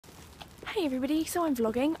Hey everybody, so I'm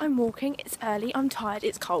vlogging, I'm walking, it's early, I'm tired,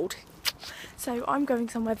 it's cold. So I'm going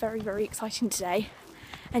somewhere very, very exciting today.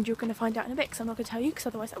 And you're going to find out in a bit because I'm not going to tell you because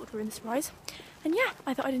otherwise that would ruin the surprise. And yeah,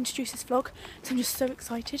 I thought I'd introduce this vlog because I'm just so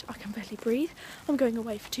excited, I can barely breathe. I'm going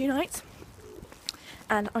away for 2 nights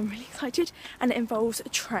and I'm really excited, and it involves a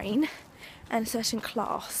train and a certain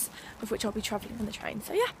class of which I'll be travelling on the train.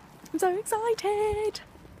 So yeah, I'm so excited.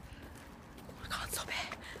 I can't stop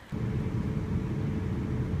it.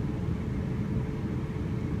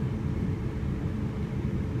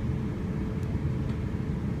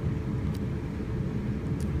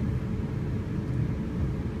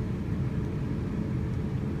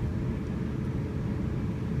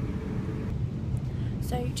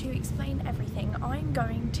 So to explain everything, I'm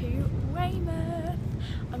going to Weymouth.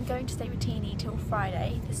 I'm going to stay with Teeny till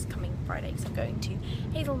Friday, this coming Friday, because I'm going to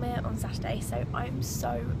Hazelmere on Saturday. So I'm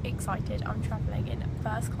so excited. I'm travelling in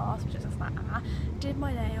first class, which is just like, did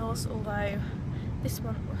my nails, although this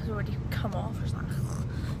one has already come off, which is like,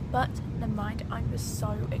 but never mind, I'm just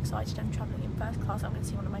so excited. I'm travelling in first class. I'm going to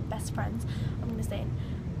see one of my best friends. I'm going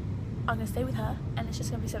to stay with her, and it's just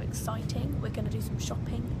going to be so exciting. We're going to do some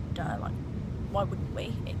shopping, like, why wouldn't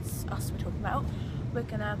we? It's us we're talking about. We're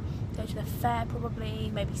gonna go to the fair probably,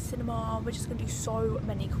 maybe cinema. We're just gonna do so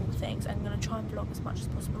many cool things, and I'm gonna try and vlog as much as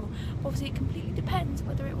possible. Obviously it completely depends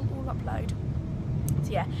whether it will all upload.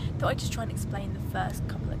 So yeah, thought I'd just try and explain the first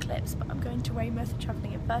couple of clips, but I'm going to Weymouth,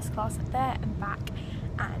 travelling in first class there and back,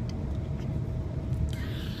 and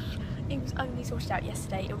it was only sorted out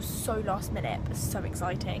yesterday. It was so last minute, but so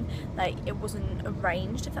exciting. Like, it wasn't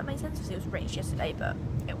arranged, if that makes sense. It was arranged yesterday, but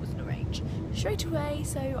it wasn't arranged straight away.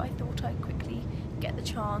 So I thought I'd quickly get the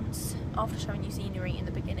chance after showing you scenery in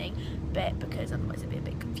the beginning bit, because otherwise it'd be a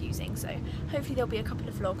bit confusing. So hopefully there'll be a couple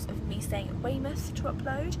of vlogs of me staying at Weymouth to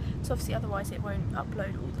upload. So obviously otherwise it won't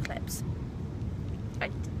upload all the clips.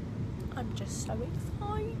 And I'm just so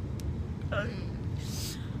excited.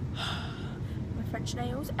 French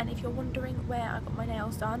nails, and if you're wondering where I got my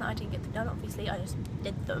nails done, I didn't get them done, obviously, I just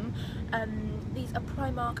did them. These are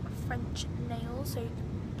Primark French nails, so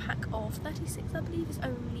pack of 36 I believe is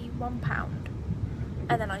only £1,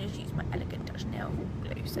 and then I just used my Elegant Touch nail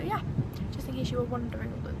glue. So yeah, just in case you were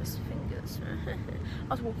wondering what this fingers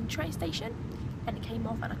I was walking to the train station and it came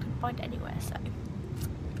off and I couldn't find it anywhere, so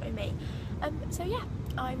go me. So yeah,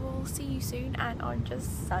 I will see you soon, and I'm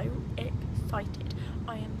just so excited.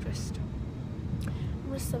 I'm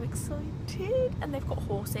so excited. And they've got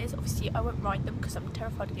horses. Obviously I won't ride them because I'm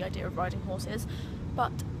terrified of the idea of riding horses,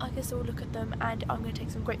 but I can still look at them, and I'm going to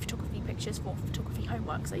take some great photography pictures for photography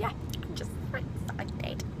homework. So yeah, I'm just so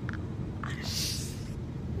excited.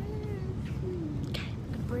 Okay, I'm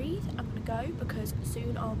going to breathe, I'm going to go because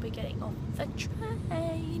soon I'll be getting off the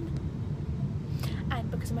train,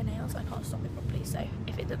 and because of my nails I can't stop it properly, so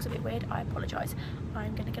if it looks a bit weird I apologise.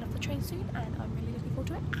 I'm going to get off the train soon, and I'm really looking forward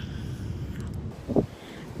to it.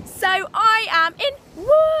 So I am in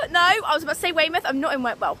I was about to say Weymouth. I'm not in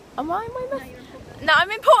Weymouth. Well, am I in Weymouth? No, you're in Portland. No,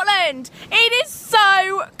 I'm in Portland. It is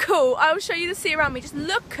so cool. I will show you the sea around me. Just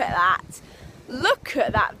look at that. Look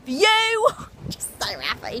at that view. Just so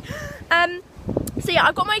happy. So yeah,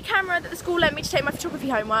 I've got my camera that the school lent me to take my photography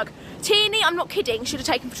homework. Teeny, I'm not kidding, should have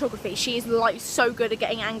taken photography. She is like so good at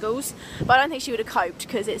getting angles, but I don't think she would have coped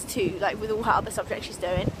because it's too, like, with all her other subjects she's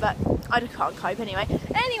doing, but I just can't cope anyway.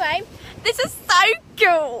 Anyway, this is so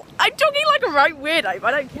cool. I'm talking like a right weirdo,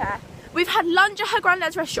 but I don't care. We've had lunch at her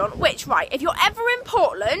granddad's restaurant, which, right, if you're ever in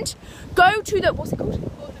Portland, go to the, what's it called?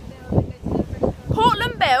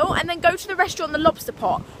 Portland Bill, and then go to the restaurant, the Lobster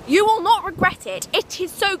Pot. You will not regret it. It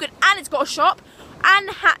is so good, and it's got a shop, and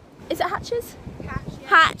is it Hatch's? Hatch, yeah.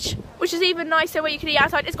 Hatch, which is even nicer, where you can eat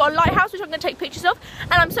outside. It's got a lighthouse, which I'm going to take pictures of,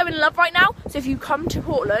 and I'm so in love right now. So if you come to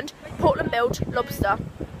Portland, Portland Build Lobster.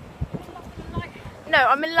 No,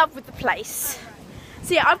 I'm in love with the place.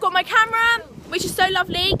 So yeah, I've got my camera, which is so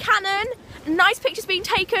lovely, Canon. Nice pictures being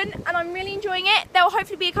taken, and I'm really enjoying it. There will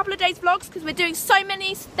hopefully be a couple of days vlogs because we're doing so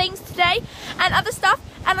many things today and other stuff,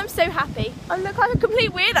 and I'm so happy. I look like a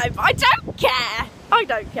complete weirdo, but I don't care. I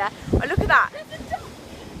don't care. Oh, look at that. There's a duck.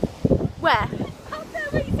 Where? Up there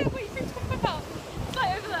where you said what you think to come back up. It's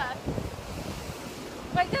like over there.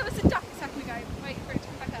 Wait, there was a duck a second ago. Wait for it to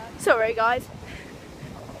come back up. Sorry guys.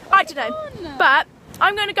 I don't know. But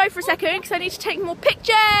I'm going to go for a second because I need to take more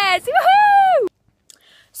pictures. Woohoo!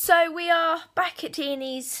 So we are back at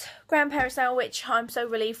Teeny's grandparents now, which I'm so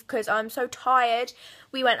relieved because I'm so tired.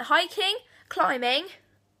 We went hiking, climbing,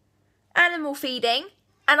 animal feeding,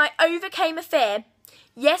 and I overcame a fear.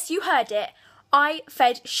 Yes, you heard it. I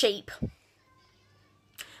fed sheep.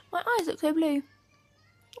 My eyes look so blue.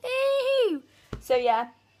 Ew. So yeah,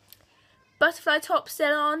 butterfly top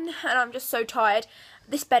still on, and I'm just so tired.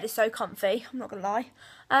 This bed is so comfy, I'm not gonna lie.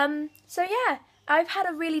 So yeah, I've had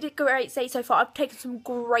a really great day so far. I've taken some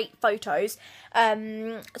great photos,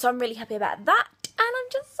 so I'm really happy about that. And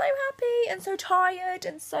I'm just so happy and so tired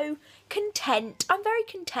and so content. I'm very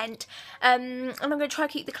content. And I'm going to try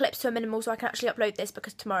to keep the clips to a minimal so I can actually upload this,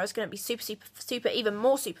 because tomorrow's going to be super, even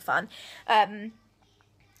more super fun. Don't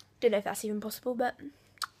know if that's even possible, but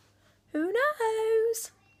who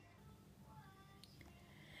knows?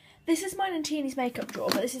 This is mine and Teeny's makeup drawer,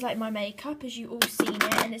 but this is like my makeup, as you all seen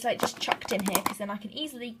it, and it's like just chucked in here because then I can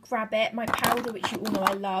easily grab it. My powder, which you all know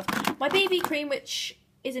I love. My BB cream, which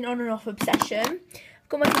is an on and off obsession. I've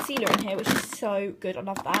got my concealer in here, which is so good. I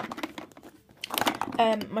love that.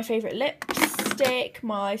 My favourite lipstick,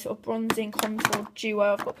 my sort of bronzing contour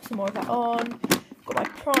duo. I've got some more of that on. I've got my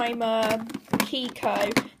primer,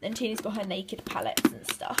 Kiko. Then Tina's got her naked palettes and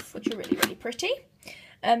stuff, which are really, really pretty.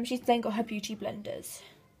 She's then got her beauty blenders,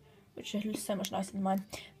 which are so much nicer than mine,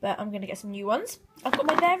 but I'm going to get some new ones. I've got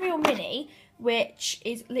my They're Real Mini, which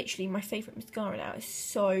is literally my favourite mascara now. It's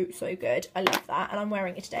so, so good. I love that, and I'm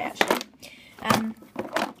wearing it today, actually.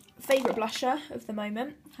 Favourite blusher of the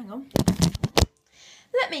moment. Hang on.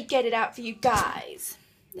 Let me get it out for you guys.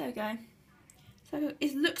 There we go. So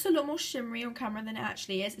it looks a lot more shimmery on camera than it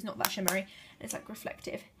actually is. It's not that shimmery. It's like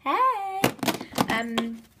reflective. Hey!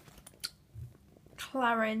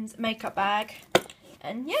 Clarins makeup bag.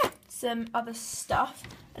 And yeah, some other stuff.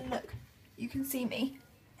 And look, you can see me.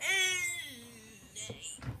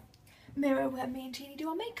 Mirror where me and Teeny do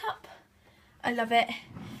our makeup. I love it.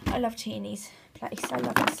 I love Teeny's place. I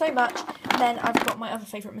love it so much. And then I've got my other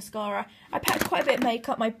favourite mascara. I packed quite a bit of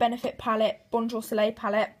makeup. My Benefit palette, Bonjour Soleil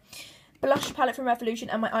palette, blush palette from Revolution,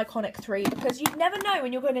 and my Iconic 3. Because you never know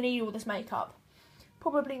when you're going to need all this makeup.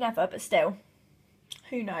 Probably never, but still.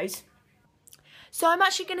 Who knows? So I'm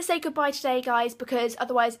actually going to say goodbye today, guys, because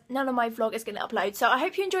otherwise none of my vlog is going to upload. So I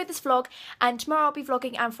hope you enjoyed this vlog, and tomorrow I'll be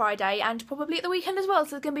vlogging and Friday, and probably at the weekend as well.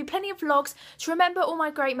 So there's going to be plenty of vlogs to remember all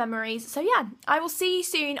my great memories. So yeah, I will see you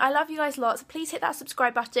soon. I love you guys lots. Please hit that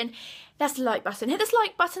subscribe button. That's the like button. Hit this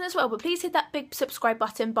like button as well, but please hit that big subscribe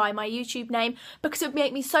button by my YouTube name, because it would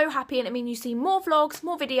make me so happy, and it means you see more vlogs,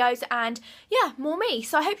 more videos, and yeah, more me.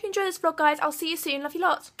 So I hope you enjoy this vlog, guys. I'll see you soon. Love you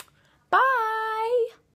lots. Bye.